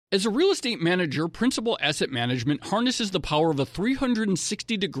As a real estate manager, Principal Asset Management harnesses the power of a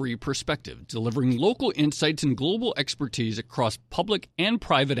 360-degree perspective, delivering local insights and global expertise across public and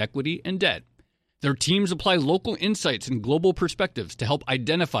private equity and debt. Their teams apply local insights and global perspectives to help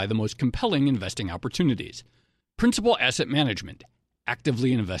identify the most compelling investing opportunities. Principal Asset Management.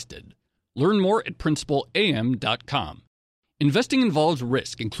 Actively invested. Learn more at principalam.com. Investing involves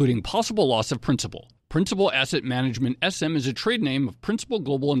risk, including possible loss of principal. Principal Asset Management SM is a trade name of Principal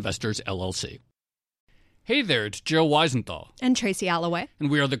Global Investors, LLC. Hey there, it's Joe Weisenthal. And Tracy Alloway. And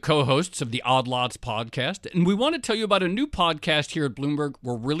we are the co-hosts of the Odd Lots podcast. And we want to tell you about a new podcast here at Bloomberg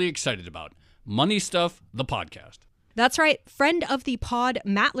we're really excited about. Money Stuff, the podcast. That's right. Friend of the pod,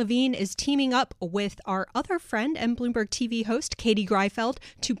 Matt Levine, is teaming up with our other friend and Bloomberg TV host, Katie Greifeld,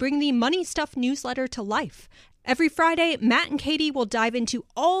 to bring the Money Stuff newsletter to life. Every Friday, Matt and Katie will dive into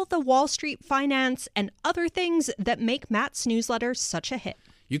all the Wall Street finance and other things that make Matt's newsletter such a hit.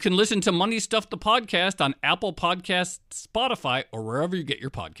 You can listen to Money Stuff, the podcast on Apple Podcasts, Spotify, or wherever you get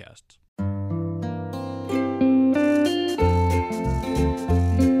your podcasts.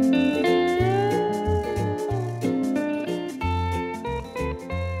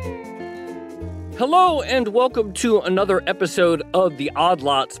 Hello, and welcome to another episode of the Odd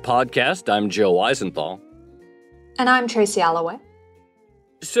Lots podcast. I'm Joe Weisenthal. And I'm Tracy Alloway.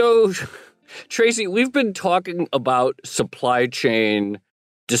 So, Tracy, we've been talking about supply chain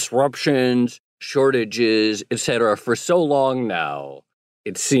disruptions, shortages, etc. for so long now,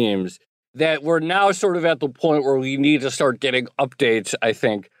 it seems, that we're now sort of at the point where we need to start getting updates, I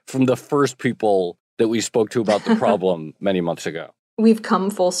think, from the first people that we spoke to about the problem many months ago. We've come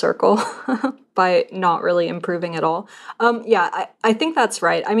full circle by not really improving at all. I think that's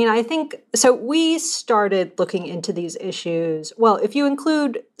right. I mean, I think, so we started looking into these issues. Well, if you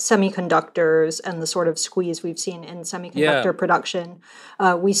include semiconductors and the sort of squeeze we've seen in semiconductor production,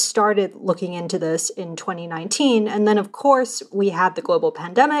 we started looking into this in 2019. And then, of course, we had the global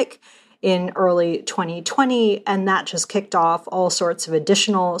pandemic in early 2020, and that just kicked off all sorts of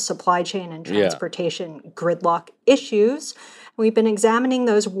additional supply chain and transportation gridlock issues. We've been examining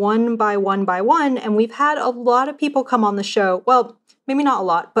those one by one, and we've had a lot of people come on the show. Well, maybe not a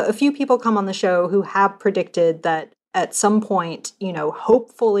lot, but a few people come on the show who have predicted that at some point,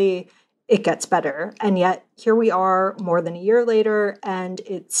 hopefully it gets better. And yet here we are more than a year later, and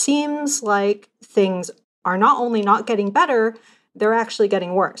it seems like things are not only not getting better, they're actually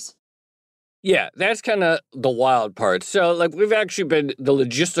getting worse. Yeah, that's kind of the wild part. So, we've actually been, the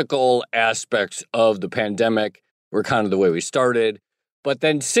logistical aspects of the pandemic were kind of the way we started. But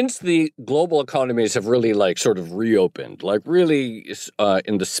then since the global economies have really sort of reopened, really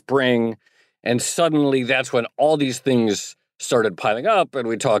in the spring, and suddenly that's when all these things started piling up. And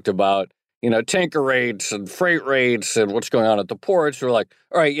we talked about, tanker rates and freight rates and what's going on at the ports. We're like,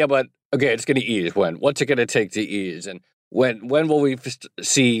 all right, yeah, but okay, it's going to ease. When? What's it going to take to ease? And when will we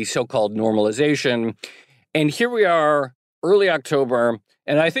see so-called normalization? And here we are, early October,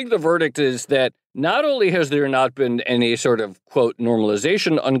 and I think the verdict is that not only has there not been any sort of, quote,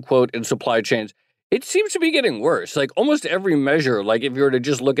 normalization, unquote, in supply chains, it seems to be getting worse. Almost every measure, if you were to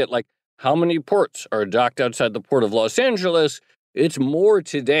just look at, how many ports are docked outside the Port of Los Angeles, it's more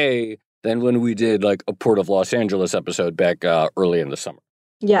today than when we did, a Port of Los Angeles episode back early in the summer.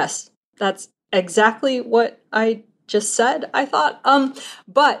 Yes, that's exactly what I just said, I thought.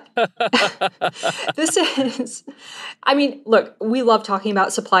 But this is, look, we love talking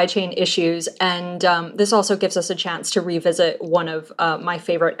about supply chain issues, and this also gives us a chance to revisit one of my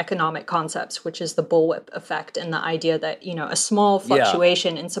favorite economic concepts, which is the bullwhip effect, and the idea that, a small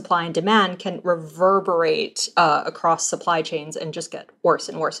fluctuation in supply and demand can reverberate across supply chains and just get worse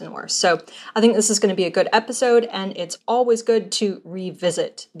and worse and worse. So I think this is going to be a good episode, and it's always good to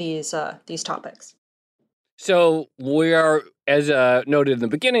revisit these topics. So we are, as noted in the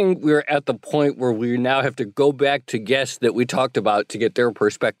beginning, we're at the point where we now have to go back to guests that we talked about to get their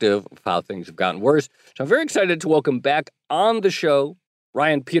perspective of how things have gotten worse. So I'm very excited to welcome back on the show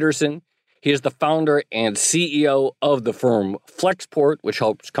Ryan Peterson. He is the founder and CEO of the firm Flexport, which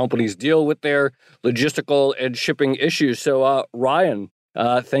helps companies deal with their logistical and shipping issues. So Ryan,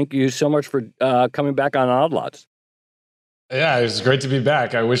 thank you so much for coming back on Odd Lots. Yeah, it's great to be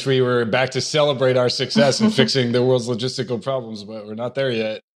back. I wish we were back to celebrate our success in fixing the world's logistical problems, but we're not there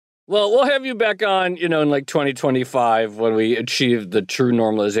yet. Well, we'll have you back on, in 2025 when we achieve the true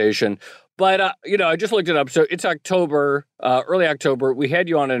normalization. But, I just looked it up. So it's October, early October. We had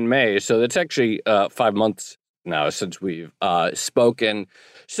you on in May. So that's actually 5 months now since we've spoken.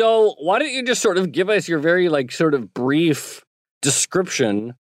 So why don't you just sort of give us your very sort of brief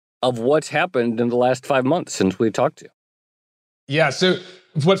description of what's happened in the last 5 months since we talked to you? Yeah, so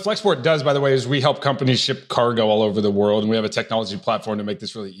what Flexport does, by the way, is we help companies ship cargo all over the world. And we have a technology platform to make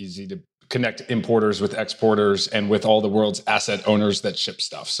this really easy to connect importers with exporters and with all the world's asset owners that ship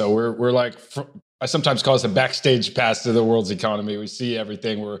stuff. So we're like, I sometimes call us a backstage pass to the world's economy. We see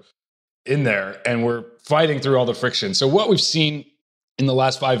everything. We're in there and we're fighting through all the friction. So what we've seen in the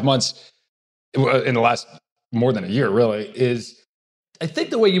last 5 months, in the last more than a year, really, is I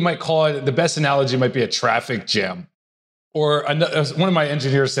think the way you might call it, the best analogy might be a traffic jam. Or one of my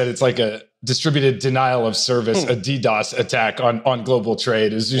engineers said it's like a distributed denial of service, a DDoS attack on global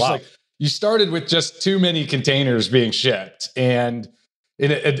trade. It's just like you started with just too many containers being shipped. And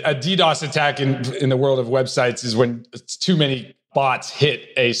in a DDoS attack in the world of websites is when too many bots hit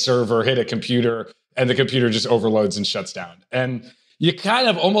a server, hit a computer, and the computer just overloads and shuts down. And you kind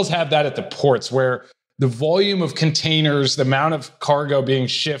of almost have that at the ports where the volume of containers, the amount of cargo being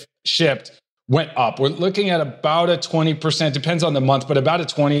shipped went up. We're looking at about a 20%, depends on the month, but about a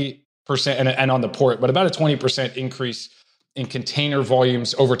 20%, and on the port, but about a 20% increase in container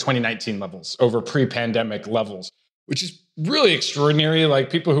volumes over 2019 levels, over pre-pandemic levels, which is really extraordinary. Like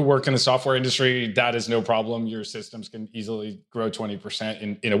people who work in the software industry, that is no problem. Your systems can easily grow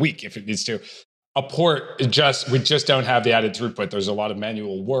 20% in a week if it needs to. A port, we just don't have the added throughput. There's a lot of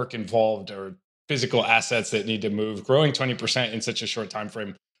manual work involved or physical assets that need to move. Growing 20% in such a short time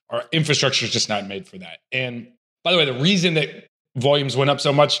frame, our infrastructure is just not made for that. And by the way, the reason that volumes went up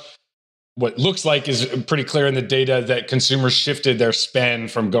so much, what looks like is pretty clear in the data that consumers shifted their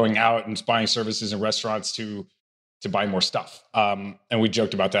spend from going out and buying services in restaurants to buy more stuff. And we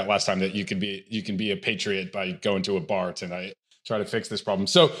joked about that last time, that you can be a patriot by going to a bar tonight, try to fix this problem.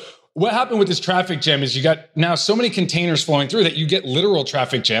 So what happened with this traffic jam is you got now so many containers flowing through that you get literal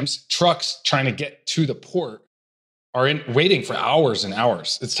traffic jams. Trucks trying to get to the port are waiting for hours and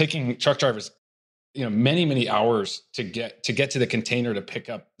hours. It's taking truck drivers, many, many hours to get to the container to pick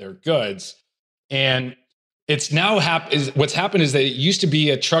up their goods. And it's now what's happened is that it used to be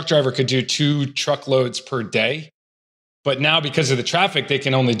a truck driver could do 2 truckloads per day, but now because of the traffic, they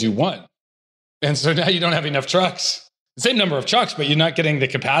can only do 1. And so now you don't have enough trucks. The same number of trucks, but you're not getting the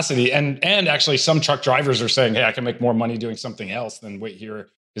capacity. And actually some truck drivers are saying, hey, I can make more money doing something else than wait here,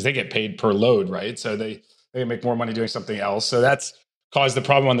 because they get paid per load, right? So they can make more money doing something else. So that's caused the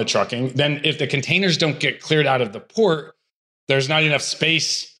problem on the trucking. Then if the containers don't get cleared out of the port, there's not enough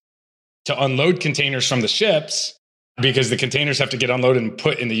space to unload containers from the ships, because the containers have to get unloaded and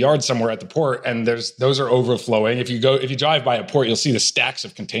put in the yard somewhere at the port. And those are overflowing. If you drive by a port, you'll see the stacks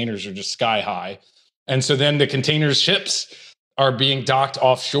of containers are just sky high. And so then the ships are being docked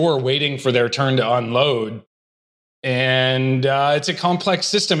offshore, waiting for their turn to unload. And it's a complex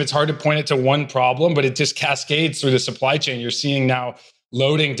system. It's hard to point it to one problem, but it just cascades through the supply chain. You're seeing now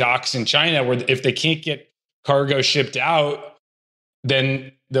loading docks in China where if they can't get cargo shipped out,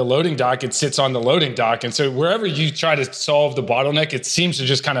 then the loading dock, it sits on the loading dock. And so wherever you try to solve the bottleneck, it seems to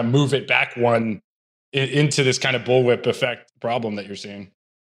just kind of move it back one into this kind of bullwhip effect problem that you're seeing.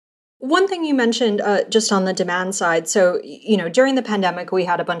 One thing you mentioned just on the demand side. So, during the pandemic, we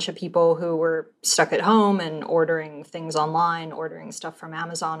had a bunch of people who were stuck at home and ordering things online, ordering stuff from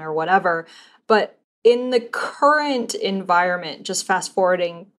Amazon or whatever. But in the current environment, just fast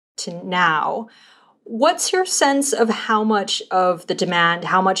forwarding to now, what's your sense of how much of the demand,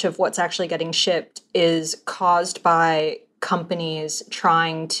 how much of what's actually getting shipped is caused by companies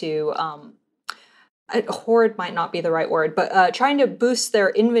trying to hoard might not be the right word, but trying to boost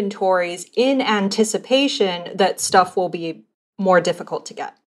their inventories in anticipation that stuff will be more difficult to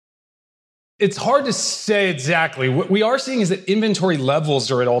get? It's hard to say exactly. What we are seeing is that inventory levels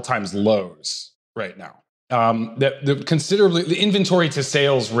are at all-time lows right now. The inventory to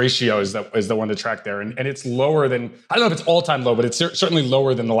sales ratio is the one to track there, and it's lower than, I don't know if it's all-time low, but it's certainly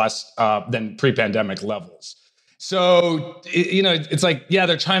lower than than pre-pandemic levels. So, it's like, yeah,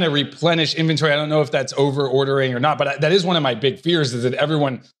 they're trying to replenish inventory. I don't know if that's over ordering or not, but that is one of my big fears, is that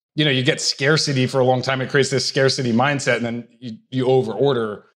everyone, you get scarcity for a long time. It creates this scarcity mindset, and then you over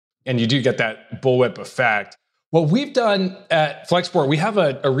order, and you do get that bullwhip effect. What we've done at Flexport, we have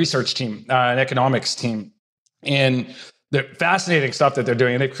a research team, an economics team, and the fascinating stuff that they're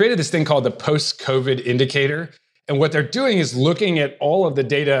doing. And they've created this thing called the post-COVID indicator. And what they're doing is looking at all of the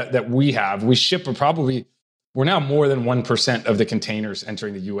data that we have. We ship we're now more than 1% of the containers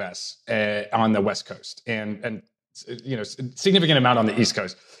entering the U.S. On the West Coast, and significant amount on the East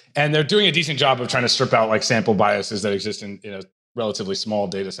Coast. And they're doing a decent job of trying to strip out like sample biases that exist in a relatively small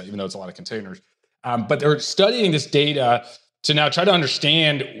data set, even though it's a lot of containers. But they're studying this data to now try to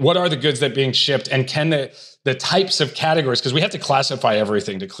understand what are the goods that are being shipped, and can the types of categories, because we have to classify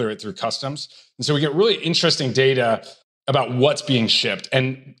everything to clear it through customs. And so we get really interesting data about what's being shipped.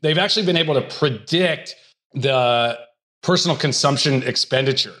 And they've actually been able to predict the personal consumption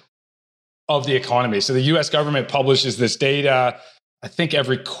expenditure of the economy. So the US government publishes this data, I think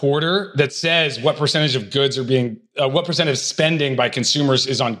every quarter, that says what percentage of goods are being, what percent of spending by consumers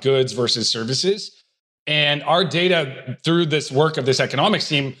is on goods versus services. And our data through this work of this economics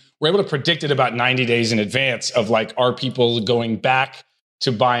team, we're able to predict it about 90 days in advance of like, are people going back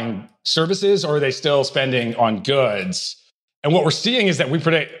to buying services or are they still spending on goods? And what we're seeing is that we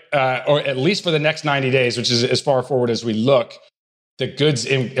predict, or at least for the next 90 days, which is as far forward as we look, the goods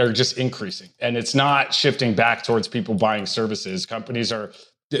are just increasing. And it's not shifting back towards people buying services.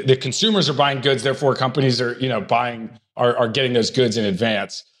 The consumers are buying goods, therefore companies are, are getting those goods in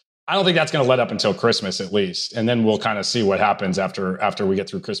advance. I don't think that's going to let up until Christmas at least. And then we'll kind of see what happens after we get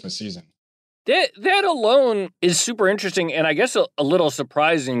through Christmas season. That alone is super interesting and I guess a little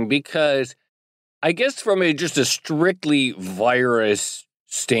surprising because I guess from just a strictly virus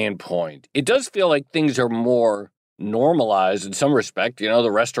standpoint, it does feel like things are more normalized in some respect.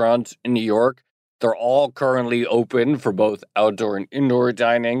 The restaurants in New York, they're all currently open for both outdoor and indoor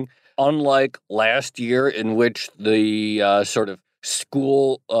dining, unlike last year in which the sort of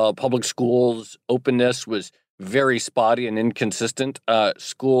public schools openness was very spotty and inconsistent.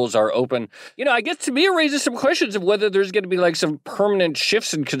 Schools are open. I guess to me it raises some questions of whether there's going to be like some permanent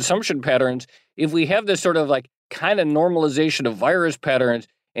shifts in consumption patterns if we have this sort of like kind of normalization of virus patterns,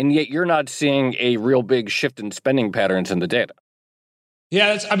 and yet you're not seeing a real big shift in spending patterns in the data.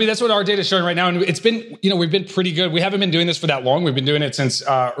 Yeah, that's what our data is showing right now. And it's been, we've been pretty good. We haven't been doing this for that long. We've been doing it since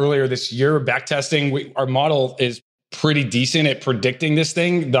earlier this year, back testing. Our model is pretty decent at predicting this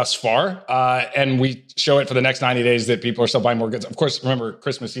thing thus far. And we show it for the next 90 days that people are still buying more goods. Of course, remember,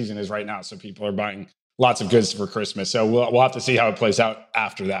 Christmas season is right now. So people are buying lots of goods for Christmas. So we'll have to see how it plays out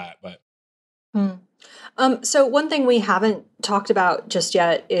after that. But So one thing we haven't talked about just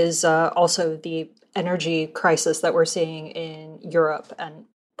yet is also the energy crisis that we're seeing in Europe and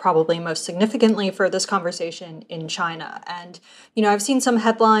probably most significantly for this conversation in China. And, I've seen some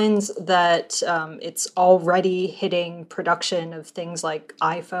headlines that it's already hitting production of things like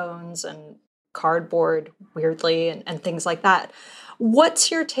iPhones and cardboard, weirdly, and things like that. What's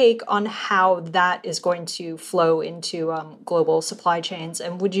your take on how that is going to flow into global supply chains?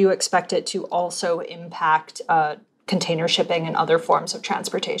 And would you expect it to also impact container shipping and other forms of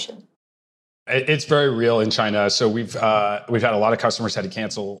transportation? It's very real in China. So we've had a lot of customers had to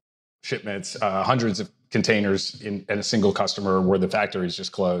cancel shipments, hundreds of containers in a single customer where the factories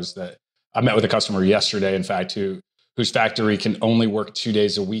just closed. That I met with a customer yesterday, in fact, whose factory can only work 2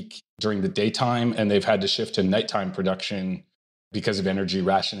 days a week during the daytime, and they've had to shift to nighttime production because of energy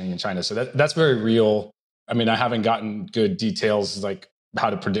rationing in China. So that's very real. I mean, I haven't gotten good details like how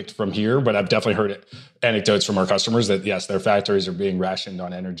to predict from here, but I've definitely heard anecdotes from our customers that yes, their factories are being rationed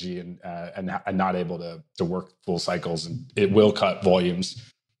on energy and not able to work full cycles, and it will cut volumes.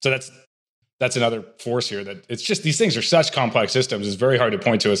 So that's another force here, that it's just these things are such complex systems. It's very hard to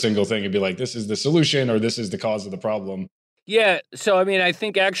point to a single thing and be like, this is the solution or this is the cause of the problem. Yeah. So, I mean, I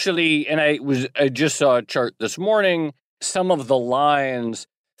think actually, and I just saw a chart this morning, some of the lines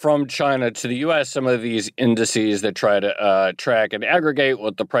from China to the U.S., some of these indices that try to track and aggregate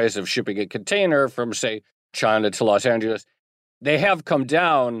what the price of shipping a container from, say, China to Los Angeles, they have come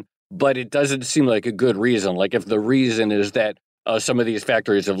down, but it doesn't seem like a good reason. Like if the reason is that some of these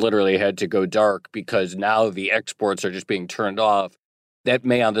factories have literally had to go dark because now the exports are just being turned off, that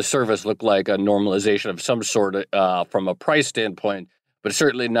may on the surface look like a normalization of some sort from a price standpoint, but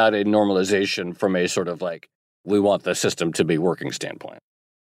certainly not a normalization from a sort of like, we want the system to be working standpoint.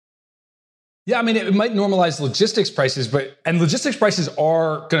 Yeah, I mean, it might normalize logistics prices, and logistics prices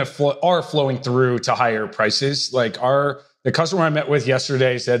are flowing through to higher prices. Like the customer I met with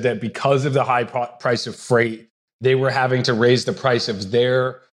yesterday said that because of the high price of freight, they were having to raise the price of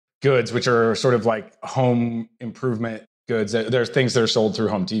their goods, which are sort of like home improvement goods. There's things that are sold through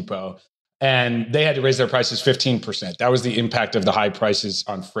Home Depot, and they had to raise their prices 15%. That was the impact of the high prices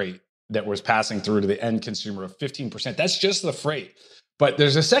on freight that was passing through to the end consumer of 15%. That's just the freight. But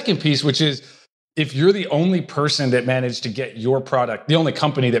there's a second piece, which is if you're the only person that managed to get your product, the only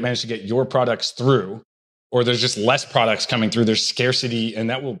company that managed to get your products through, or there's just less products coming through, there's scarcity, and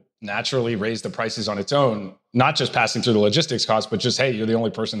that will naturally raise the prices on its own, not just passing through the logistics costs, but just, hey, you're the only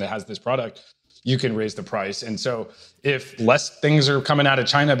person that has this product, you can raise the price. And so if less things are coming out of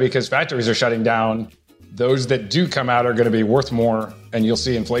China because factories are shutting down, those that do come out are going to be worth more, and you'll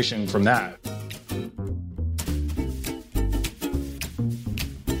see inflation from that.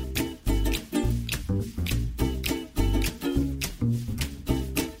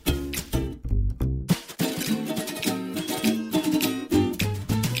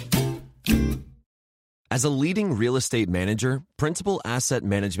 As a leading real estate manager, Principal Asset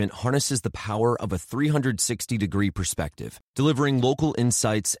Management harnesses the power of a 360-degree perspective, delivering local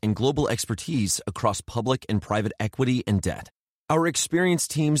insights and global expertise across public and private equity and debt. Our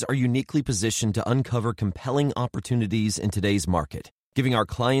experienced teams are uniquely positioned to uncover compelling opportunities in today's market, giving our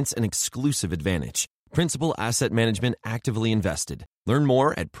clients an exclusive advantage. Principal Asset Management actively invested. Learn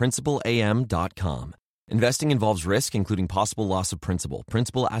more at principalam.com. Investing involves risk, including possible loss of principal.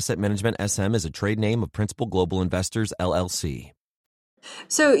 Principal Asset Management SM is a trade name of Principal Global Investors, LLC.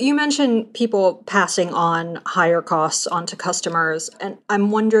 So you mentioned people passing on higher costs onto customers, and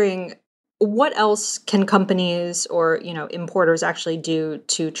I'm wondering what else can companies or, importers actually do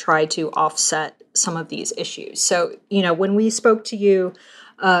to try to offset some of these issues? So, when we spoke to you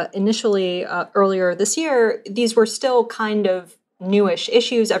initially earlier this year, these were still kind of newish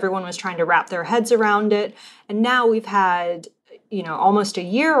issues. Everyone was trying to wrap their heads around it. And now we've had, almost a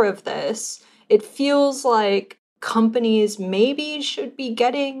year of this. It feels like companies maybe should be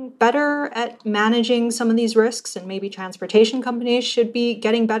getting better at managing some of these risks, and maybe transportation companies should be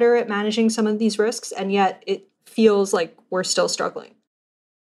getting better at managing some of these risks. And yet it feels like we're still struggling.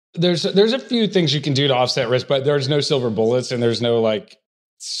 There's a few things you can do to offset risk, but there's no silver bullets, and there's no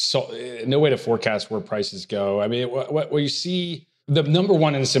no way to forecast where prices go. I mean, what you see, the number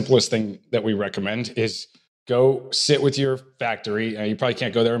one and the simplest thing that we recommend is go sit with your factory. You probably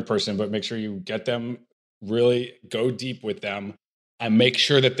can't go there in person, but make sure you get them, really go deep with them, and make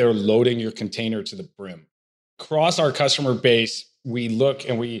sure that they're loading your container to the brim. Across our customer base, we look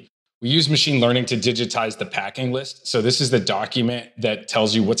and we use machine learning to digitize the packing list. So this is the document that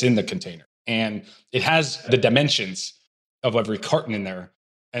tells you what's in the container. And it has the dimensions of every carton in there.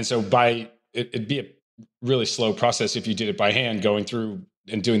 And so it'd be a really slow process if you did it by hand, going through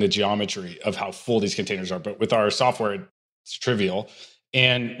and doing the geometry of how full these containers are. But with our software, it's trivial.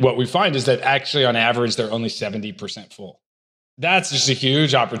 And what we find is that actually on average, they're only 70% full. That's just a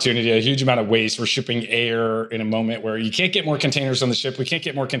huge opportunity, a huge amount of waste. We're shipping air in a moment where you can't get more containers on the ship. We can't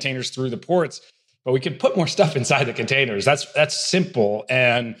get more containers through the ports, but we can put more stuff inside the containers. That's simple.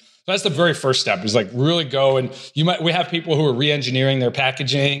 And that's the very first step, is really go, and we have people who are re-engineering their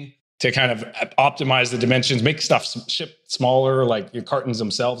packaging to kind of optimize the dimensions, make stuff ship smaller, like your cartons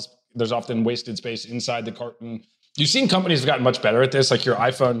themselves. There's often wasted space inside the carton. You've seen companies have gotten much better at this, like your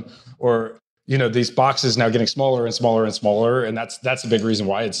iPhone, or these boxes now getting smaller and smaller and smaller. And that's a big reason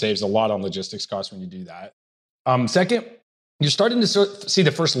why it saves a lot on logistics costs when you do that. Second, you're starting to see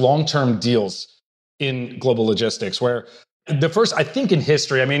the first long-term deals in global logistics, where the first, I think, in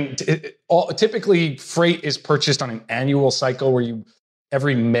history, typically freight is purchased on an annual cycle where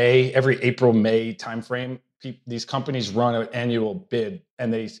every April-May timeframe, these companies run an annual bid,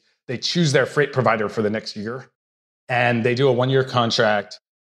 and they choose their freight provider for the next year, and they do a 1-year contract.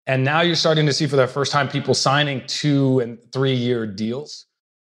 And now you're starting to see for the first time people signing 2- and 3-year deals,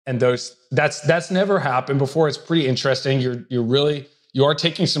 and that's never happened before. It's pretty interesting. You are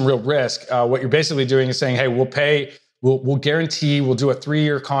taking some real risk. What you're basically doing is saying, hey, we'll guarantee, we'll do a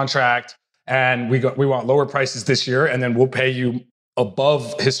 3-year contract, and we want lower prices this year, and then we'll pay you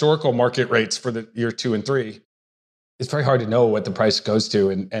above historical market rates for the year 2 and 3. It's very hard to know what the price goes to.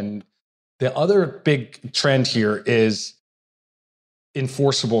 And the other big trend here is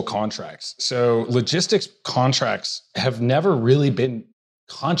enforceable contracts. So logistics contracts have never really been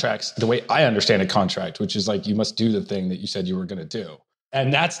contracts the way I understand a contract, which is you must do the thing that you said you were going to do.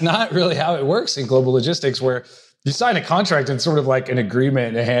 And that's not really how it works in global logistics, where you sign a contract and it's sort of like an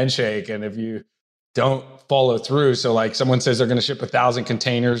agreement, a handshake. And if you don't follow through, so someone says they're going to ship 1,000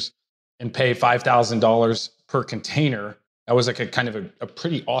 containers and pay $5,000 per container, that was a kind of a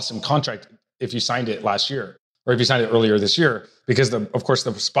pretty awesome contract if you signed it last year, or if you signed it earlier this year, because of course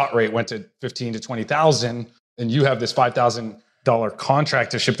the spot rate went to 15 to 20,000, and you have this $5,000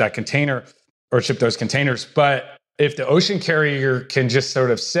 contract to ship that container or ship those containers. But if the ocean carrier can just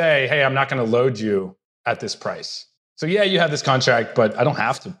sort of say, hey, I'm not going to load you at this price. So yeah, you have this contract, but I don't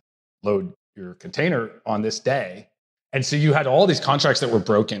have to load your container on this day. And so you had all these contracts that were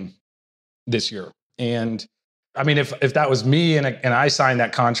broken this year. And if that was me and I signed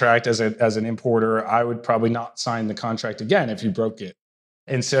that contract as an importer, I would probably not sign the contract again if you broke it.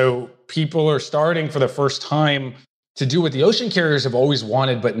 And so people are starting for the first time to do what the ocean carriers have always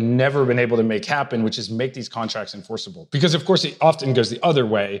wanted but never been able to make happen, which is make these contracts enforceable. Because of course it often goes the other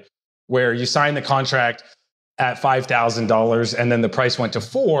way, where you sign the contract at $5,000 and then the price went to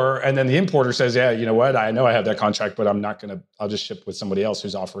 $4,000, and then the importer says, yeah, you know what, I know I have that contract, but I'll just ship with somebody else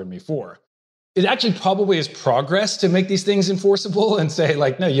who's offering me $4,000. It actually probably is progress to make these things enforceable and say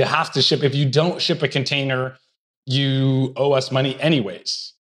no, you have to ship. If you don't ship a container, you owe us money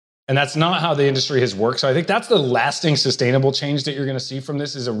anyways. And that's not how the industry has worked. So I think that's the lasting, sustainable change that you're going to see from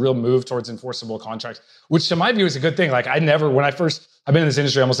this is a real move towards enforceable contracts, which to my view is a good thing. Like I've been in this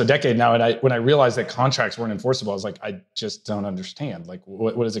industry almost a decade now. And when I realized that contracts weren't enforceable, I was like, I just don't understand. Like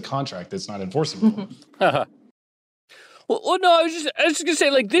what is a contract that's not enforceable? Well, no, I was just going to say,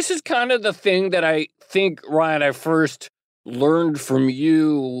 like, this is kind of the thing that I think, Ryan, I first learned from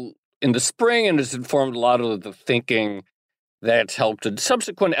you in the spring and has informed a lot of the thinking that's helped in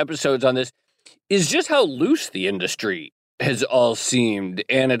subsequent episodes on this, is just how loose the industry has all seemed.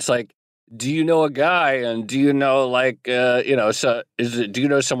 And it's like, do you know a guy? And do you know, like, do you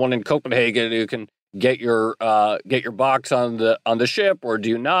know someone in Copenhagen who can get your box on the ship, or do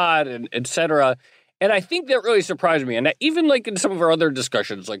you not, and et cetera? And I think that really surprised me. And even like in some of our other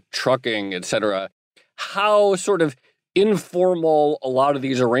discussions, like trucking, et cetera, how sort of informal a lot of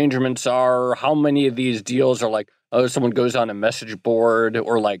these arrangements are, how many of these deals are like, oh, someone goes on a message board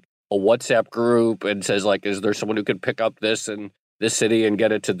or like a WhatsApp group and says, like, is there someone who could pick up this in this city and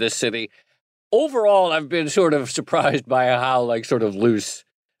get it to this city? Overall, I've been sort of surprised by how like sort of loose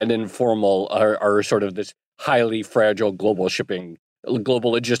and informal are sort of this highly fragile global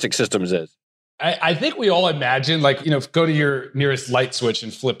logistics systems is. I think we all imagine, like, go to your nearest light switch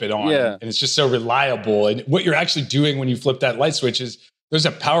and flip it on. Yeah. And it's just so reliable. And what you're actually doing when you flip that light switch is there's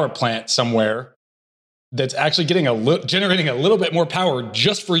a power plant somewhere that's actually generating a little bit more power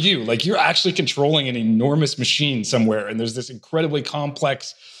just for you. Like you're actually controlling an enormous machine somewhere. And there's this incredibly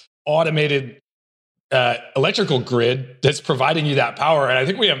complex, automated electrical grid that's providing you that power. And I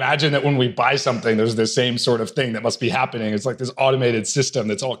think we imagine that when we buy something, there's the same sort of thing that must be happening. It's like this automated system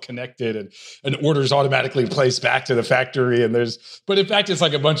that's all connected and orders automatically placed back to the factory. But in fact, it's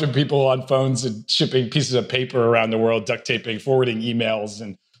like a bunch of people on phones and shipping pieces of paper around the world, duct taping, forwarding emails.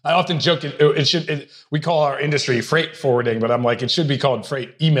 And I often joke we call our industry freight forwarding, but I'm like, it should be called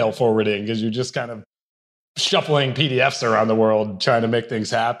freight email forwarding because you're just kind of shuffling PDFs around the world trying to make things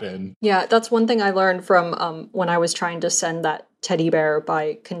happen. Yeah, that's one thing I learned from when I was trying to send that teddy bear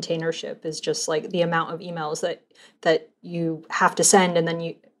by container ship is just like the amount of emails that you have to send, and then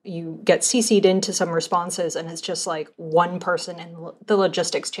you get CC'd into some responses, and it's just like one person in the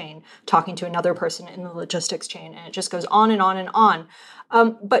logistics chain talking to another person in the logistics chain, and it just goes on and on and on.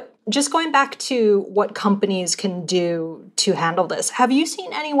 But just going back to what companies can do to handle this, have you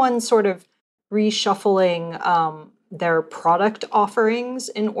seen anyone sort of reshuffling their product offerings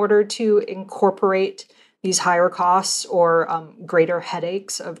in order to incorporate these higher costs or greater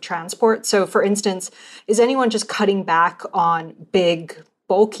headaches of transport? So, for instance, is anyone just cutting back on big,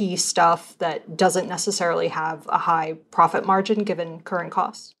 bulky stuff that doesn't necessarily have a high profit margin given current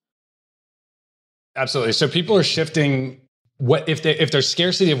costs? Absolutely. So people are shifting. If there's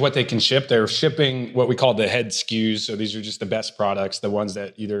scarcity of what they can ship, they're shipping what we call the head SKUs. So these are just the best products, the ones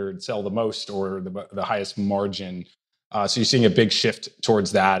that either sell the most or the highest margin. So you're seeing a big shift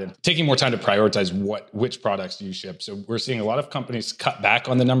towards that and taking more time to prioritize which products do you ship. So we're seeing a lot of companies cut back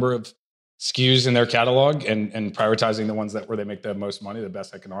on the number of SKUs in their catalog and prioritizing the ones where they make the most money, the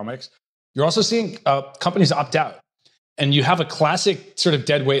best economics. You're also seeing companies opt out. And you have a classic sort of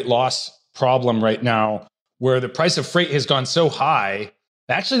dead weight loss problem right now, where the price of freight has gone so high,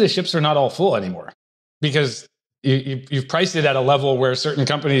 actually the ships are not all full anymore because you've priced it at a level where certain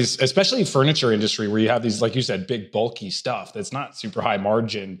companies, especially furniture industry, where you have these, like you said, big bulky stuff that's not super high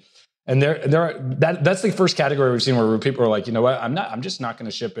margin. And that's the first category we've seen where people are like, you know what, I'm just not going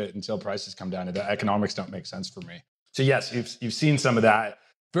to ship it until prices come down and the economics don't make sense for me. So yes, you've seen some of that.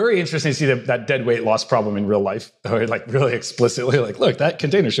 Very interesting to see that dead weight loss problem in real life, like really explicitly, like, look, that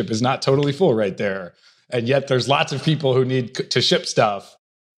container ship is not totally full right there. And yet there's lots of people who need to ship stuff,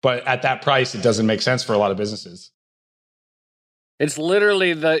 but at that price, it doesn't make sense for a lot of businesses. It's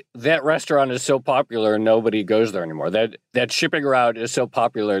literally that restaurant is so popular, nobody goes there anymore. That shipping route is so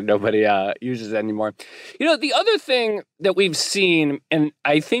popular, nobody uses it anymore. The other thing that we've seen, and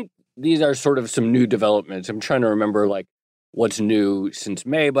I think these are sort of some new developments. I'm trying to remember like what's new since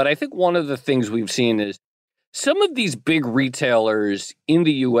May, but I think one of the things we've seen is some of these big retailers in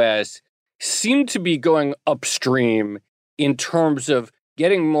the U.S. seem to be going upstream in terms of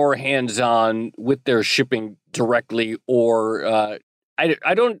getting more hands-on with their shipping directly, or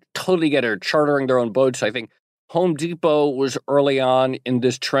I don't totally get it, chartering their own boats. I think Home Depot was early on in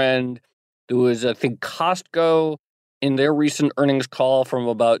this trend. There was, I think, Costco in their recent earnings call from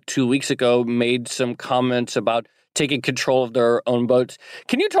about 2 weeks ago made some comments about taking control of their own boats.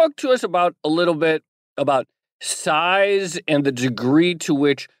 Can you talk to us about a little bit about size and the degree to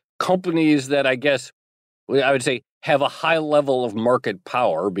which companies that I guess I would say have a high level of market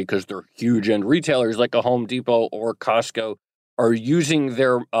power because they're huge end retailers like a Home Depot or Costco are using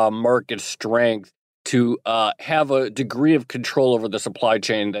their market strength to have a degree of control over the supply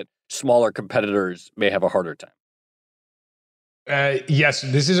chain that smaller competitors may have a harder time? Yes,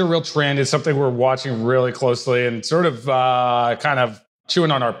 this is a real trend. It's something we're watching really closely and sort of kind of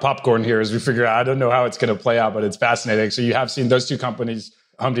chewing on our popcorn here as we figure out. I don't know how it's going to play out, but it's fascinating. So you have seen those two companies,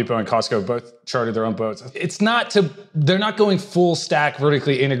 Home Depot and Costco, both chartered their own boats. They're not going full stack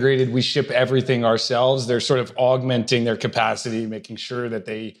vertically integrated. We ship everything ourselves. They're sort of augmenting their capacity, making sure that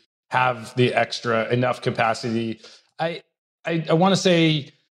they have the extra enough capacity. I want to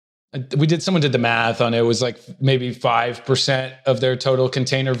say someone did the math on it. It was like maybe 5% of their total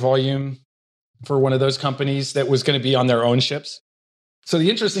container volume for one of those companies that was going to be on their own ships. So the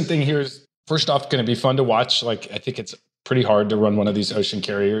interesting thing here is, first off, going to be fun to watch. Like, I think it's pretty hard to run one of these ocean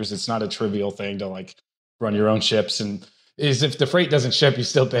carriers. It's not a trivial thing to like run your own ships. And is if the freight doesn't ship, you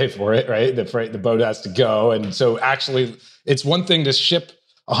still pay for it, right? The boat has to go. And so actually it's one thing to ship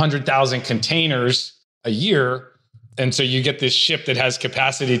 100,000 containers a year. And so you get this ship that has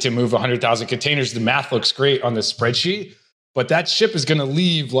capacity to move 100,000 containers. The math looks great on the spreadsheet, but that ship is going to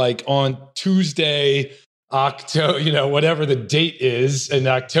leave like on Tuesday, October, whatever the date is in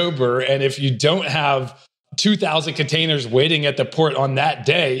October. And if you don't have 2,000 containers waiting at the port on that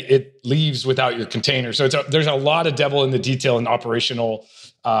day, it leaves without your container. So there's a lot of devil in the detail and operational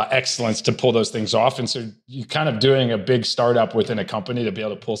excellence to pull those things off. And so you're kind of doing a big startup within a company to be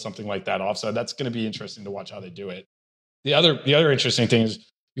able to pull something like that off. So that's going to be interesting to watch how they do it. The other interesting thing is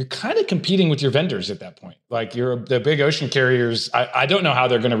you're kind of competing with your vendors at that point. Like the big ocean carriers. I don't know how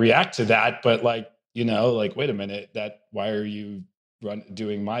they're going to react to that, but wait a minute, why are you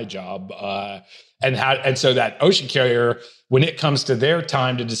doing my job? And so that ocean carrier, when it comes to their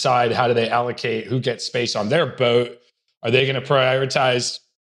time to decide how do they allocate who gets space on their boat, are they going to prioritize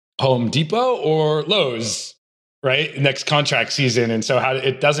Home Depot or Lowe's, right? Next contract season. And so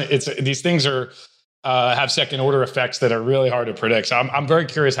these things are, have second order effects that are really hard to predict. So I'm very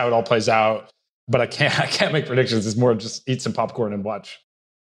curious how it all plays out, but I can't make predictions. It's more just eat some popcorn and watch.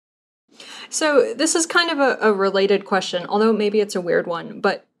 So this is kind of a related question, although maybe it's a weird one,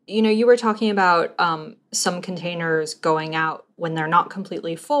 but you were talking about some containers going out when they're not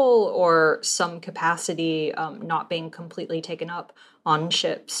completely full, or some capacity not being completely taken up on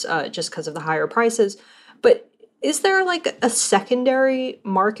ships just because of the higher prices. But is there like a secondary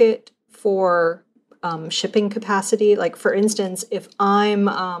market for shipping capacity? Like, for instance, if I'm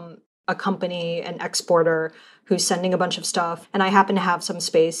a company, an exporter who's sending a bunch of stuff, and I happen to have some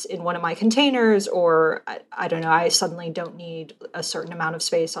space in one of my containers, or I don't know, I suddenly don't need a certain amount of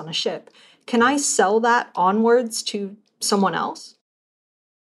space on a ship, can I sell that onwards to someone else?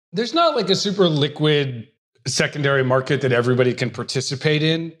 There's not like a super liquid secondary market that everybody can participate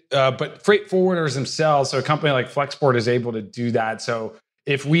in, but freight forwarders themselves, so a company like Flexport is able to do that. So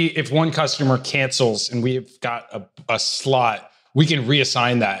if one customer cancels and we've got a slot, we can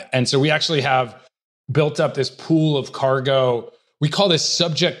reassign that. And so we actually have built up this pool of cargo. We call this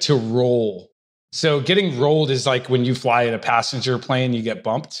subject to roll. So getting rolled is like when you fly in a passenger plane, you get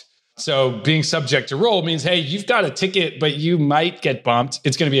bumped. So being subject to roll means, hey, you've got a ticket, but you might get bumped.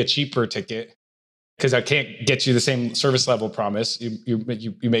 It's going to be a cheaper ticket because I can't get you the same service level promise. You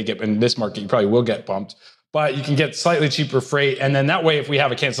may get, in this market, you probably will get bumped, but you can get slightly cheaper freight. And then that way, if we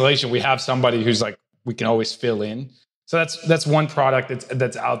have a cancellation, we have somebody who's like, we can always fill in. So that's one product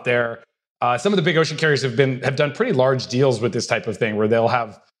that's out there. Some of the big ocean carriers have done pretty large deals with this type of thing, where they'll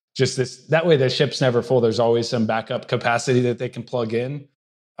have just this. That way, the ship's never full. There's always some backup capacity that they can plug in.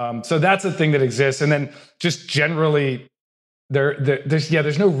 So that's a thing that exists. And then just generally,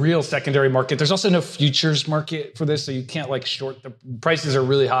 there's no real secondary market. There's also no futures market for this, so you can't like short. The prices are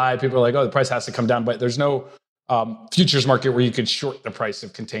really high. People are like, oh, the price has to come down, but there's no futures market where you could short the price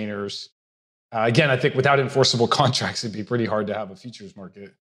of containers. Again, I think without enforceable contracts, it'd be pretty hard to have a futures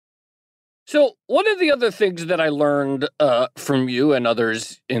market. So one of the other things that I learned from you and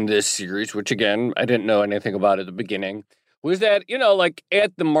others in this series, which again, I didn't know anything about at the beginning, was that, like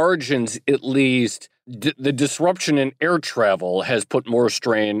at the margins, at least, the disruption in air travel has put more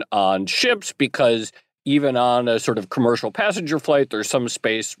strain on ships, because even on a sort of commercial passenger flight, there's some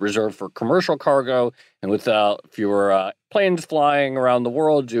space reserved for commercial cargo. And with fewer planes flying around the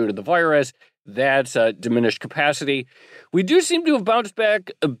world due to the virus, that's diminished capacity. We do seem to have bounced back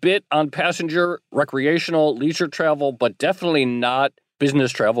a bit on passenger, recreational, leisure travel, but definitely not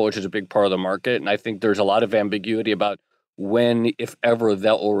business travel, which is a big part of the market. And I think there's a lot of ambiguity about when, if ever,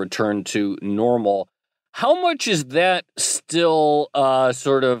 that will return to normal. How much is that still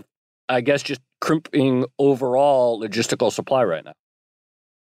sort of, I guess, just crimping overall logistical supply right now?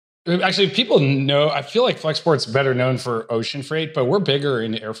 Actually, people know, I feel like Flexport's better known for ocean freight, but we're bigger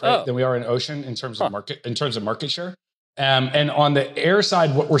in air freight than we are in ocean in terms of market share. And on the air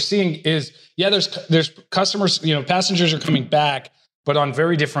side, what we're seeing is, there's customers, passengers are coming back, but on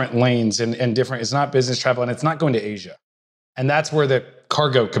very different lanes and different, it's not business travel and it's not going to Asia. And that's where the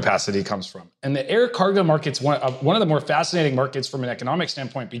cargo capacity comes from. And the air cargo market's one of the more fascinating markets from an economic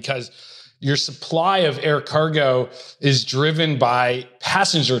standpoint, because your supply of air cargo is driven by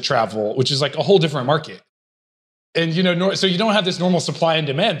passenger travel, which is like a whole different market. And, so you don't have this normal supply and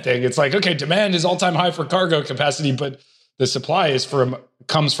demand thing. It's like, okay, demand is all-time high for cargo capacity, but the supply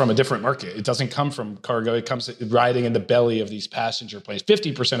comes from a different market. It doesn't come from cargo. It comes riding in the belly of these passenger planes.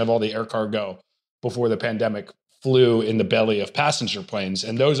 50% of all the air cargo before the pandemic flew in the belly of passenger planes.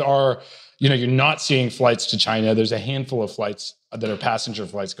 And those are, you're not seeing flights to China. There's a handful of flights that are passenger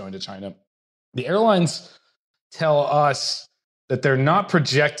flights going to China. The airlines tell us that they're not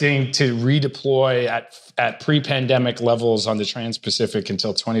projecting to redeploy at pre-pandemic levels on the Trans-Pacific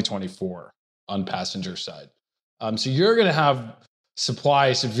until 2024 on passenger side. So you're going to have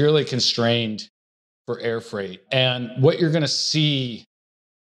supply severely constrained for air freight. And what you're going to see,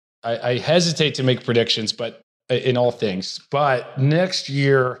 I hesitate to make predictions, but in all things, but next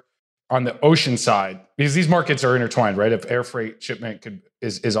year on the ocean side, because these markets are intertwined, right? If air freight shipment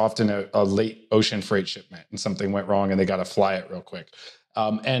is often a late ocean freight shipment and something went wrong and they got to fly it real quick.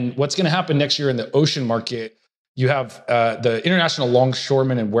 And what's going to happen next year in the ocean market, you have the International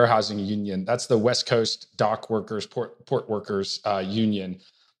Longshoremen and Warehousing Union. That's the West Coast dock workers, port workers union.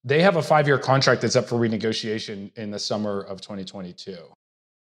 They have a 5-year contract that's up for renegotiation in the summer of 2022.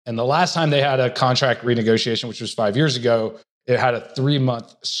 And the last time they had a contract renegotiation, which was 5 years ago, it had a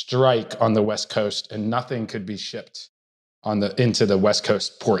 3-month strike on the West Coast, and nothing could be shipped into the West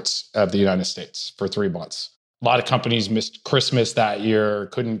Coast ports of the United States for 3 months. A lot of companies missed Christmas that year,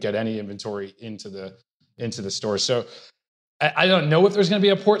 couldn't get any inventory into the stores. So I don't know if there's going to be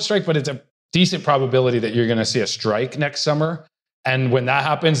a port strike, but it's a decent probability that you're going to see a strike next summer. And when that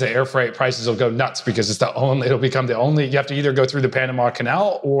happens, the air freight prices will go nuts, because it'll become the only, you have to either go through the Panama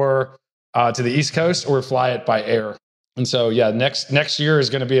Canal or to the East Coast or fly it by air. And so, next year is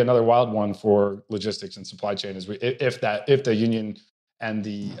going to be another wild one for logistics and supply chain. If the union and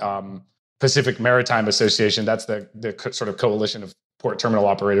the Pacific Maritime Association, that's the sort of coalition of port terminal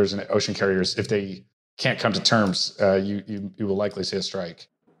operators and ocean carriers, if they can't come to terms, you will likely see a strike.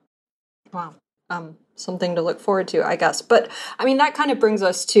 Wow. Something to look forward to, I guess. But I mean, that kind of brings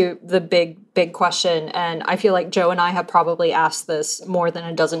us to the big question. And I feel like Joe and I have probably asked this more than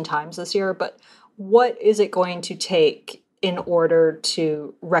a dozen times this year, but what is it going to take in order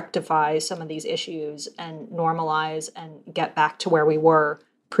to rectify some of these issues and normalize and get back to where we were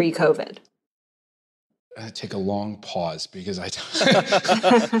pre-COVID? I take a long pause because I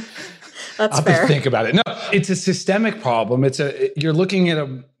That's have fair. to think about it. No, it's a systemic problem. You're looking at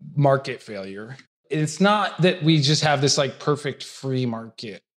a market failure. It's not that we just have this like perfect free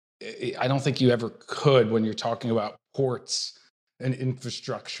market. I don't think you ever could when you're talking about ports and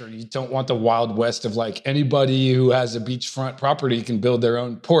infrastructure. You don't want the Wild West of like anybody who has a beachfront property can build their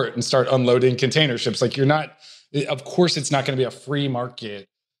own port and start unloading container ships. Like of course it's not going to be a free market.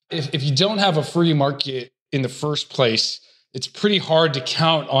 If you don't have a free market in the first place, it's pretty hard to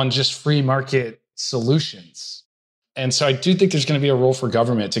count on just free market solutions. And so I do think there's going to be a role for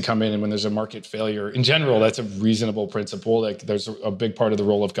government to come in, and when there's a market failure, in general, that's a reasonable principle. Like there's a big part of the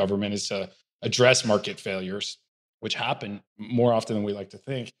role of government is to address market failures, which happen more often than we like to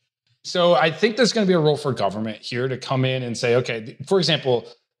think. So I think there's going to be a role for government here to come in and say, okay, for example,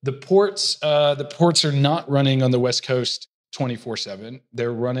 the ports are not running on the West Coast 24/7.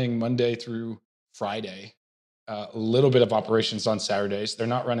 They're running Monday through Friday, a little bit of operations on Saturdays. They're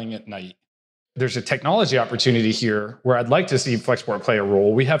not running at night. There's a technology opportunity here where I'd like to see Flexport play a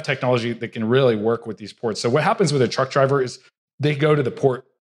role. We have technology that can really work with these ports. So what happens with a truck driver is they go to the port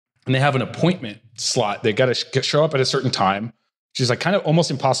and they have an appointment slot. They got to show up at a certain time, which is like kind of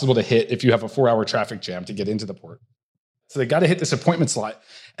almost impossible to hit if you have a 4-hour traffic jam to get into the port. So they got to hit this appointment slot.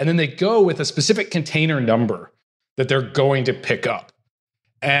 And then they go with a specific container number that they're going to pick up.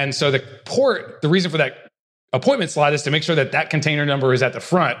 And so the port, the reason for that appointment slot is to make sure that that container number is at the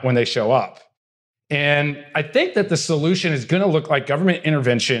front when they show up. And I think that the solution is going to look like government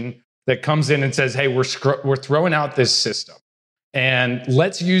intervention that comes in and says, hey, we're throwing out this system. And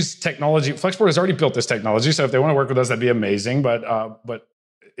let's use technology. Flexport has already built this technology, so if they want to work with us, that'd be amazing. But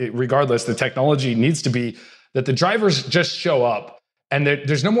regardless, the technology needs to be that the drivers just show up, and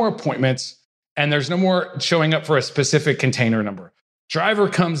there's no more appointments, and there's no more showing up for a specific container number. Driver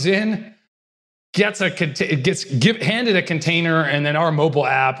comes in, handed a container, and then our mobile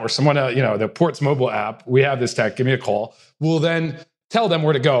app or someone, the port's mobile app, we have this tech, give me a call. We'll then tell them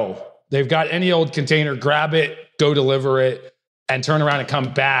where to go. They've got any old container, grab it, go deliver it, and turn around and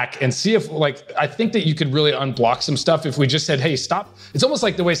come back and see if, I think that you could really unblock some stuff if we just said, hey, stop. It's almost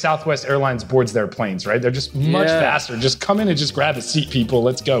like the way Southwest Airlines boards their planes, right? They're just much faster. Just come in and just grab a seat, people.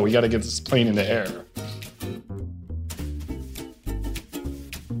 Let's go. We got to get this plane in the air.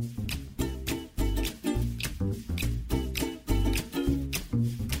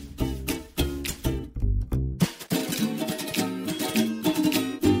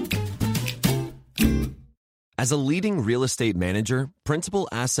 As a leading real estate manager, Principal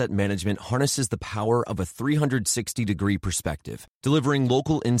Asset Management harnesses the power of a 360-degree perspective, delivering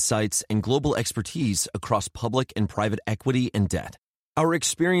local insights and global expertise across public and private equity and debt. Our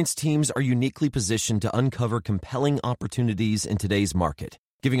experienced teams are uniquely positioned to uncover compelling opportunities in today's market,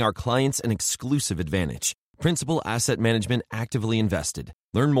 giving our clients an exclusive advantage. Principal Asset Management actively invested.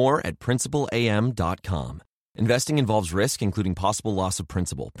 Learn more at principalam.com. Investing involves risk, including possible loss of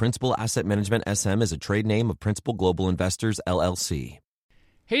principal. Principal Asset Management SM is a trade name of Principal Global Investors, LLC.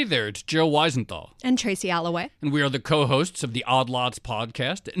 Hey there, it's Joe Weisenthal. And Tracy Alloway. And we are the co-hosts of the Odd Lots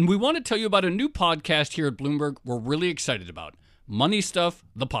podcast. And we want to tell you about a new podcast here at Bloomberg we're really excited about. Money Stuff,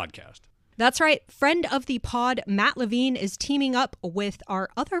 the podcast. That's right. Friend of the pod, Matt Levine, is teaming up with our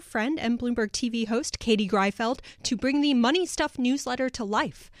other friend and Bloomberg TV host, Katie Greifeld, to bring the Money Stuff newsletter to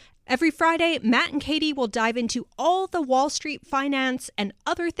life. Every Friday, Matt and Katie will dive into all the Wall Street finance and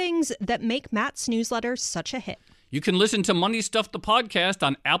other things that make Matt's newsletter such a hit. You can listen to Money Stuff, the podcast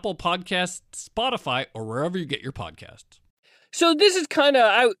on Apple Podcasts, Spotify, or wherever you get your podcasts. So this is kind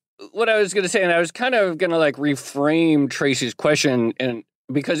of what I was going to say, and I was kind of going to reframe Tracy's question, and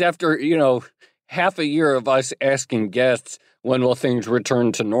because after, half a year of us asking guests, when will things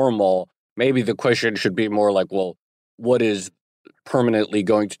return to normal, maybe the question should be more like, well, what is permanently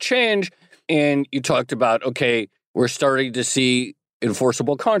going to change? And you talked about, okay, we're starting to see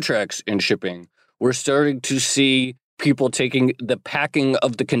enforceable contracts in shipping. We're starting to see people taking the packing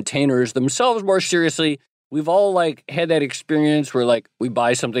of the containers themselves more seriously. We've all had that experience where we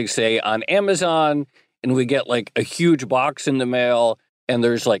buy something, say, on Amazon, and we get a huge box in the mail, and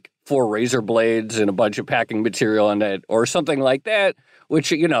there's 4 razor blades and a bunch of packing material in it, or something like that,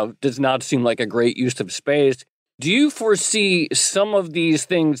 which, does not seem like a great use of space. Do you foresee some of these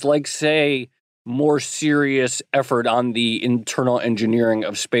things, say, more serious effort on the internal engineering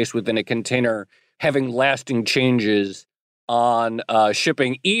of space within a container having lasting changes on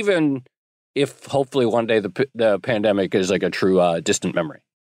shipping, even if hopefully one day the pandemic is a true distant memory?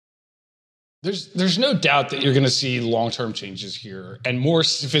 There's no doubt that you're going to see long-term changes here and more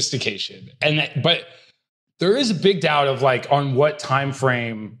sophistication. But there is a big doubt of on what time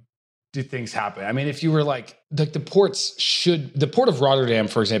frame do things happen. I mean, if you were the Port of Rotterdam,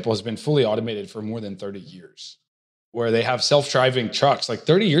 for example, has been fully automated for more than 30 years, where they have self-driving trucks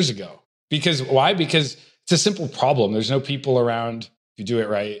 30 years ago. Why? Because it's a simple problem. There's no people around if you do it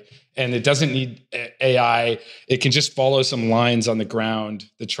right. And it doesn't need AI. It can just follow some lines on the ground.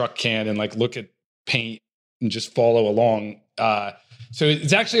 The truck can, and look at paint and just follow along. So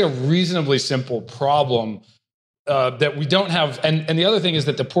it's actually a reasonably simple problem that we don't have. And the other thing is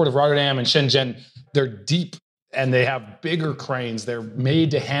that the Port of Rotterdam and Shenzhen, they're deep and they have bigger cranes. They're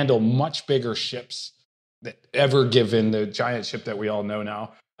made to handle much bigger ships that ever given the giant ship that we all know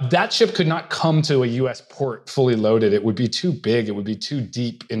now. That ship could not come to a U.S. port fully loaded. It would be too big. It would be too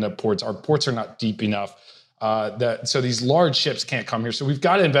deep in the ports. Our ports are not deep enough. So these large ships can't come here. So we've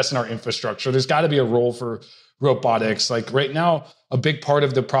got to invest in our infrastructure. There's got to be a role for robotics. Right now, a big part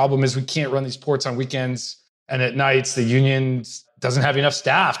of the problem is we can't run these ports on weekends and at nights. The union doesn't have enough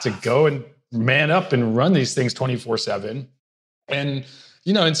staff to go and man up and run these things 24/7. And,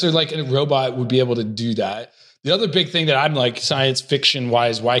 and so a robot would be able to do that. The other big thing that I'm science fiction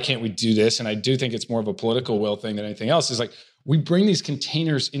wise, why can't we do this? And I do think it's more of a political will thing than anything else, is we bring these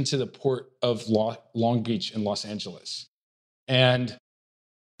containers into the port of Long Beach in Los Angeles. And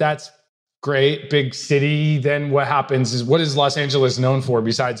that's great, big city. Then what happens is, what is Los Angeles known for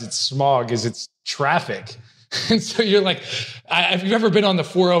besides its smog is its traffic. And so you're have you ever been on the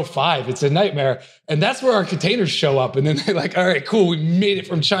 405? It's a nightmare. And that's where our containers show up. And then they're all right, cool, we made it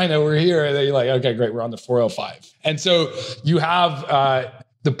from China, we're here. And then you're okay, great, we're on the 405. And so you have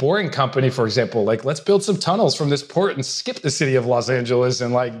the Boring Company, for example, let's build some tunnels from this port and skip the city of Los Angeles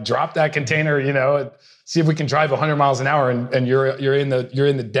and drop that container, and see if we can drive 100 miles an hour and you're in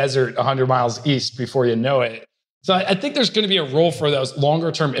the desert 100 miles east before you know it. So I think there's going to be a role for those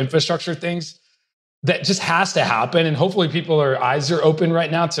longer term infrastructure things. that just has to happen. And hopefully eyes are open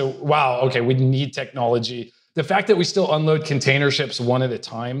right now to, wow, okay, we need technology. The fact that we still unload container ships one at a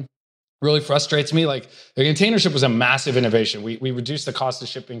time really frustrates me. Like the container ship was a massive innovation. We reduced the cost of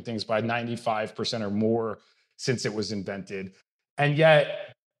shipping things by 95% or more since it was invented. And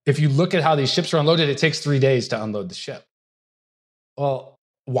yet, if you look at how these ships are unloaded, it takes 3 days to unload the ship. Well,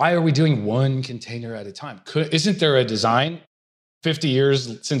 why are we doing one container at a time? Isn't there a design 50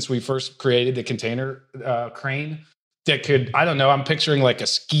 years since we first created the container crane that could, I don't know, I'm picturing like a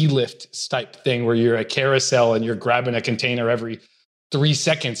ski lift type thing where you're a carousel and you're grabbing a container every 3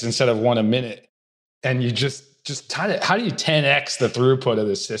 seconds instead of one a minute. And you just how do you 10x the throughput of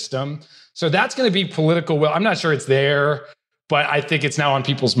the system? So that's going to be political will. I'm not sure it's there, but I think it's now on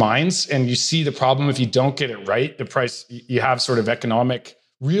people's minds. And you see the problem if you don't get it right, the price, you have sort of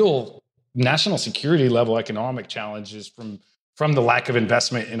real national security level economic challenges from the lack of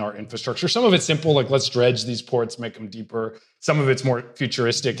investment in our infrastructure. Some of it's simple, like let's dredge these ports, make them deeper. Some of it's more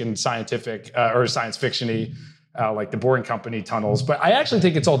futuristic and scientific or science fiction-y, like the Boring Company tunnels. But I actually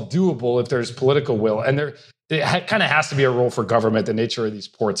think it's all doable if there's political will. And it kind of has to be a role for government, the nature of these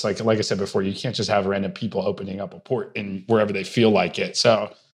ports. Like I said before, you can't just have random people opening up a port in wherever they feel like it.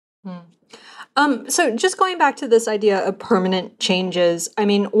 So. So just going back to this idea of permanent changes, I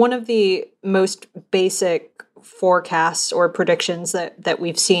mean, one of the most basic forecasts or predictions that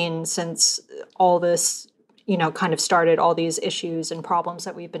we've seen since all this, kind of started, all these issues and problems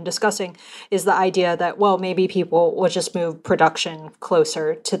that we've been discussing, is the idea that, well, maybe people will just move production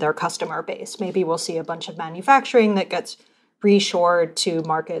closer to their customer base. Maybe we'll see a bunch of manufacturing that gets reshored to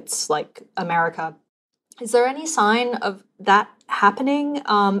markets like America. Is there any sign of that happening?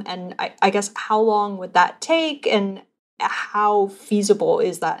 And I guess how long would that take, and how feasible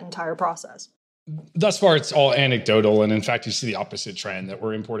is that entire process? Thus far, it's all anecdotal. And in fact, you see the opposite trend, that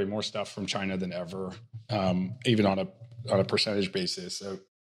we're importing more stuff from China than ever, even on a percentage basis. So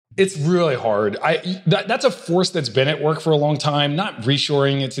it's really hard. That's a force that's been at work for a long time, not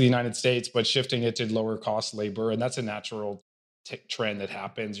reshoring it to the United States, but shifting it to lower cost labor. And that's a natural trend that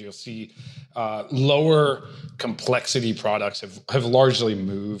happens. You'll see lower complexity products have largely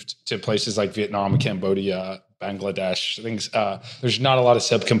moved to places like Vietnam, Cambodia, Bangladesh. Things there's not a lot of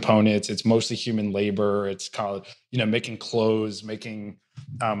subcomponents. It's mostly human labor. It's called making clothes, making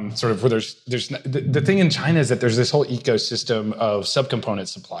sort of where there's the thing in China is that there's this whole ecosystem of subcomponent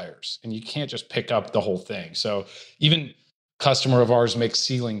suppliers, and you can't just pick up the whole thing. So even customer of ours makes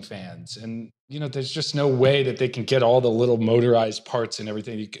ceiling fans, and there's just no way that they can get all the little motorized parts and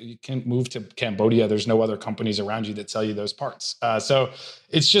everything. You can't move to Cambodia. There's no other companies around you that sell you those parts. So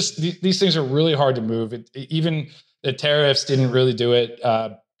it's just these things are really hard to move. Even the tariffs didn't really do it.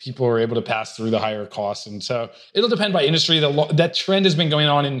 People were able to pass through the higher costs, and so it'll depend by industry. That trend has been going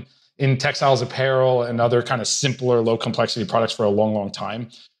on in textiles, apparel, and other kind of simpler, low complexity products for a long, long time.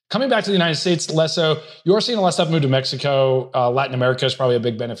 Coming back to the United States, less so. You are seeing a lot of stuff move to Mexico. Latin America is probably a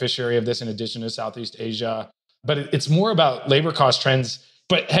big beneficiary of this in addition to Southeast Asia. But it's more about labor cost trends.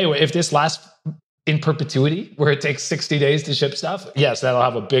 But hey, if this lasts in perpetuity, where it takes 60 days to ship stuff, yes, that'll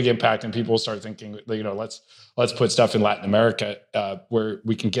have a big impact. And people will start thinking, let's put stuff in Latin America where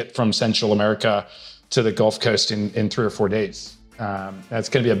we can get from Central America to the Gulf Coast in 3 or 4 days. That's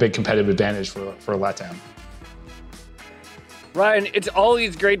going to be a big competitive advantage for LATAM. Ryan, it's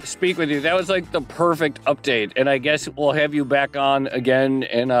always great to speak with you. That was like the perfect update. And I guess we'll have you back on again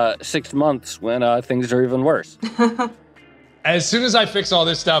in 6 months when things are even worse. As soon as I fix all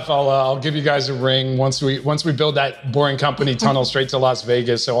this stuff, I'll give you guys a ring once we build that Boring Company tunnel straight to Las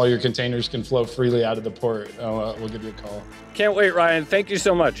Vegas so all your containers can flow freely out of the port. We'll give you a call. Can't wait, Ryan. Thank you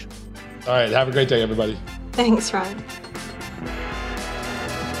so much. All right. Have a great day, everybody. Thanks, Ryan.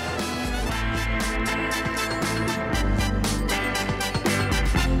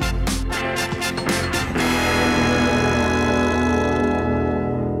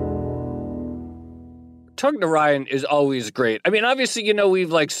 Talking to Ryan is always great. I mean, obviously,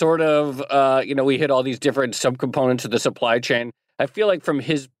 we've like sort of, we hit all these different subcomponents of the supply chain. I feel like from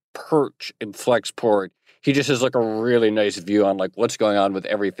his perch in Flexport, he just has like a really nice view on like what's going on with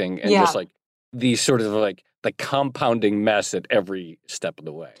everything and just like these sort of like the compounding mess at every step of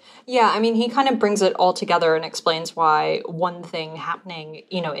the way. Yeah, I mean, he kind of brings it all together and explains why one thing happening,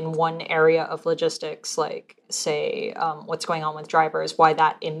 in one area of logistics, like say what's going on with drivers, why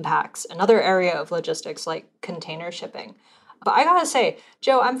that impacts another area of logistics like container shipping. But I gotta say,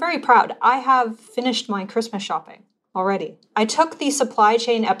 Joe, I'm very proud. I have finished my Christmas shopping already. I took the supply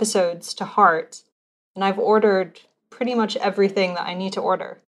chain episodes to heart, and I've ordered pretty much everything that I need to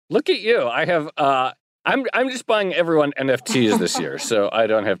order. Look at you. I have I'm just buying everyone NFTs this year, so I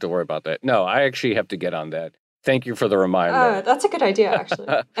don't have to worry about that. No, I actually have to get on that. Thank you for the reminder. That's a good idea, actually.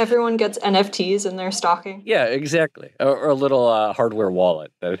 Everyone gets NFTs in their stocking. Yeah, exactly. Or a little hardware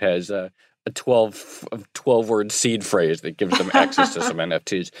wallet that has a 12-word seed phrase that gives them access to some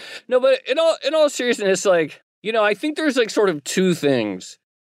NFTs. No, but in all seriousness, like, you know, I think there's like sort of two things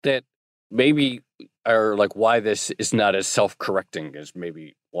that maybe are like why this is not as self-correcting as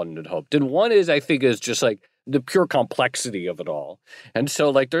maybe one had hoped. And one is, I think, is just like the pure complexity of it all. And so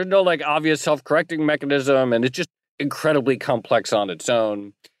like there's no like obvious self-correcting mechanism, and it's just incredibly complex on its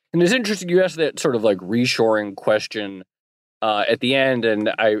own. And it's interesting you asked that sort of like reshoring question at the end,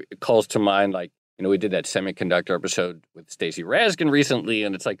 and it calls to mind, like, you know, we did that semiconductor episode with Stacey Raskin recently,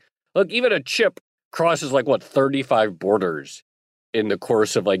 and it's like, look, even a chip crosses like 35 borders in the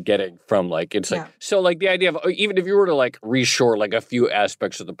course of like getting from like, it's like, so like the idea of even if you were to like reshore like a few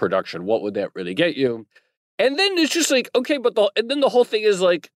aspects of the production, what would that really get you? And then it's just like, okay, but then the whole thing is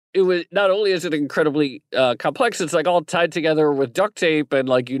like, it was not only is it incredibly complex, it's like all tied together with duct tape, and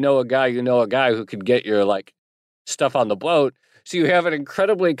like, you know a guy who could get your like stuff on the boat. So you have an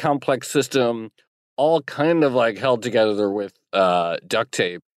incredibly complex system all kind of like held together with duct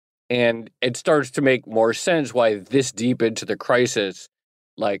tape. And it starts to make more sense why this deep into the crisis,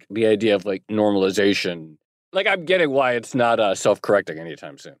 like the idea of like normalization, like I'm getting why it's not self-correcting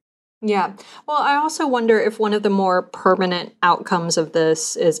anytime soon. Yeah. Well, I also wonder if one of the more permanent outcomes of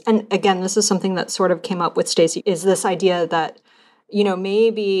this is, and again, this is something that sort of came up with Stacey, is this idea that, you know,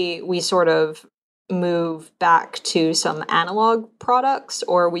 maybe we sort of move back to some analog products,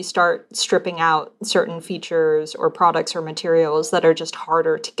 or we start stripping out certain features or products or materials that are just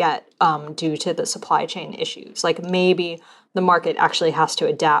harder to get due to the supply chain issues. Like maybe the market actually has to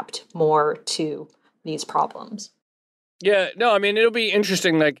adapt more to these problems. Yeah, no, I mean, it'll be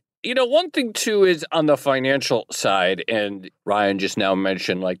interesting. Like, you know, one thing too is on the financial side, and Ryan just now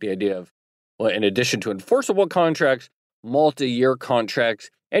mentioned like the idea of, well, in addition to enforceable contracts, multi-year contracts.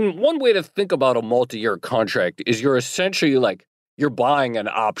 And one way to think about a multi-year contract is you're essentially like, you're buying an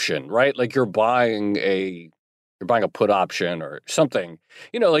option, right? Like you're buying a put option or something,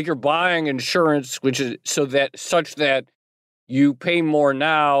 you know, like you're buying insurance, which is such that you pay more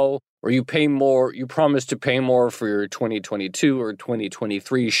now, or you promise to pay more for your 2022 or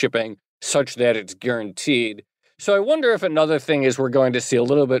 2023 shipping such that it's guaranteed. So I wonder if another thing is we're going to see a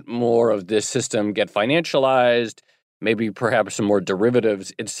little bit more of this system get financialized, maybe perhaps some more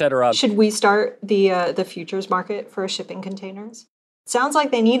derivatives, etc. Should we start the futures market for shipping containers? Sounds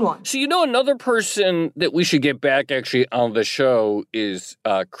like they need one. So, you know, another person that we should get back actually on the show is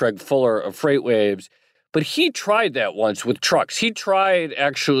Craig Fuller of FreightWaves. But he tried that once with trucks. He tried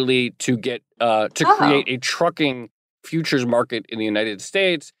actually to get create a trucking futures market in the United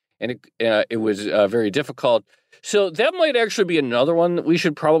States, and it was very difficult. So that might actually be another one that we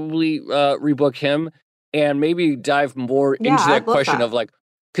should probably rebook him. And maybe dive more into that question of like,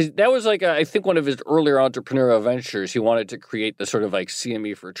 because that was like, I think one of his earlier entrepreneurial ventures. He wanted to create the sort of like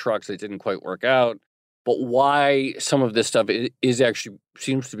CME for trucks that didn't quite work out. But why some of this stuff is actually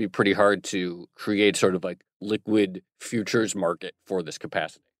seems to be pretty hard to create sort of like liquid futures market for this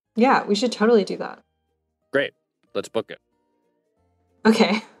capacity. Yeah, we should totally do that. Great. Let's book it.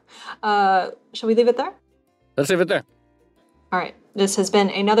 Okay. Shall we leave it there? Let's leave it there. All right. This has been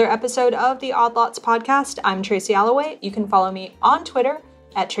another episode of the Odd Lots podcast. I'm Tracy Alloway. You can follow me on Twitter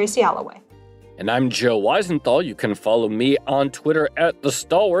at Tracy Alloway. And I'm Joe Weisenthal. You can follow me on Twitter at The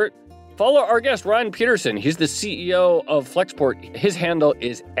Stalwart. Follow our guest, Ryan Peterson. He's the CEO of Flexport. His handle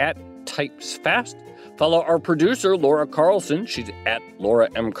is at TypesFast. Follow our producer, Laura Carlson. She's at Laura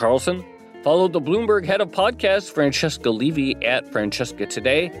M. Carlson. Follow the Bloomberg head of podcasts, Francesca Levy, at Francesca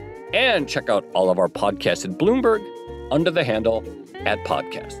Today. And check out all of our podcasts at Bloomberg under the handle at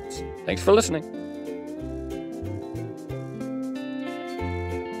Podcasts. Thanks for listening.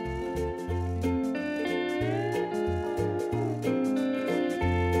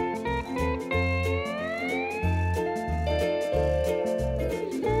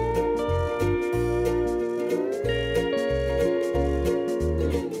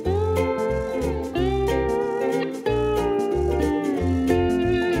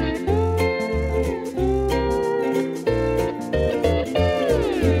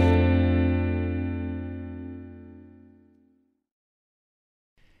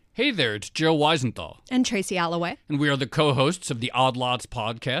 Hey there, it's Joe Weisenthal. And Tracy Alloway. And we are the co-hosts of the Odd Lots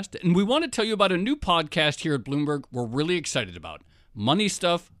podcast. And we want to tell you about a new podcast here at Bloomberg we're really excited about. Money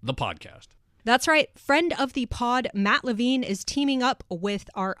Stuff, the podcast. That's right. Friend of the pod, Matt Levine, is teaming up with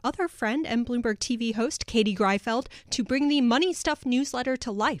our other friend and Bloomberg TV host, Katie Greifeld, to bring the Money Stuff newsletter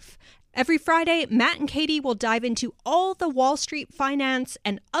to life. Every Friday, Matt and Katie will dive into all the Wall Street finance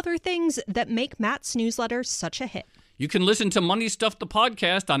and other things that make Matt's newsletter such a hit. You can listen to Money Stuff, the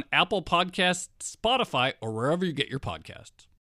podcast, on Apple Podcasts, Spotify, or wherever you get your podcasts.